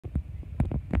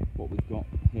what we've got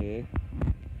here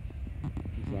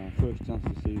is our first chance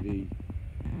to see the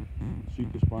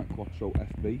Super Sprite Quattro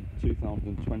FB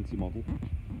 2020 model,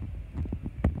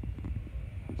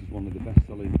 which is one of the best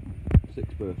selling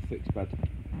 6-berth fixed bed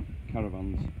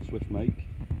caravans Swift make.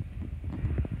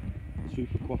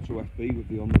 Super Quattro FB with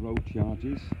the on the road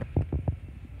charges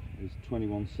is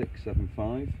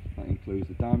 21,675. That includes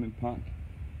the diamond pack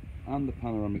and the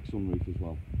panoramic sunroof as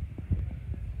well.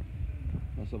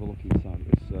 Let's have a look inside of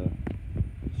this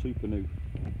super new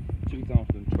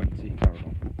 2020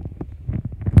 caravan.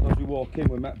 As we walk in,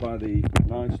 we're met by the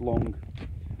nice long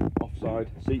offside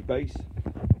seat base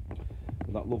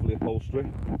with that lovely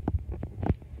upholstery.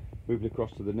 Moving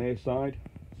across to the near side,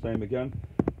 same again,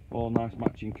 all nice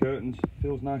matching curtains,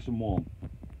 feels nice and warm.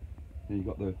 Then you've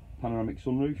got the panoramic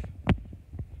sunroof,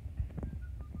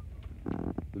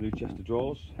 the new chest of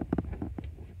drawers,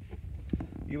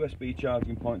 USB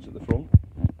charging points at the front.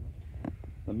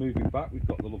 Then moving back, we've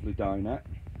got the lovely dinette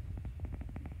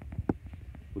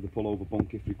with a pullover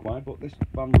bunk if required, but this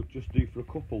van would just do for a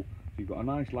couple. So you've got a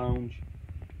nice lounge,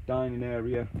 dining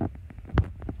area,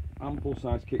 ample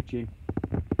sized kitchen,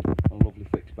 and a lovely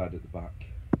fixed bed at the back.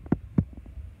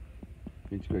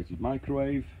 Integrated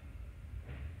microwave,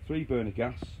 3 burner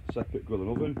gas, separate grill and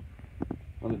oven,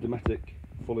 and a Dometic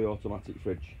fully automatic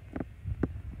fridge.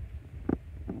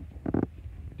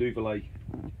 Duvet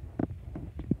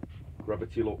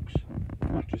Gravity Lux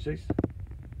mattresses,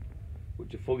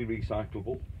 which are fully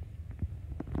recyclable.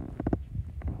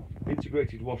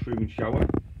 Integrated washroom and shower,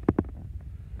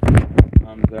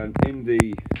 and then in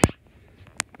the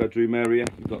bedroom area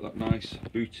we've got that nice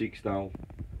boutique style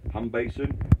hand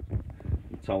basin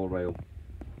and towel rail.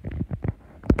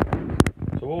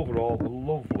 So overall a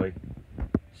lovely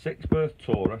 6-berth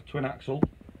tourer twin axle,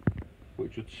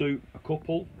 which would suit a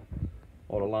couple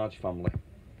or a large family.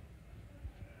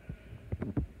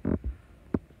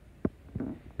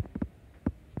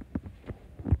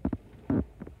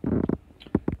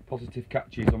 Positive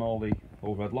catches on all the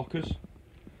overhead lockers.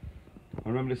 And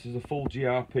remember, this is a full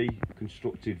GRP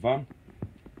constructed van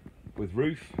with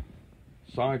roof,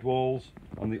 sidewalls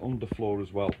and the underfloor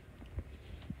as well.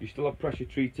 You still have pressure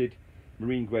treated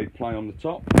marine grade ply on the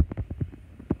top,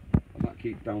 and that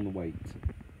keeps down the weight.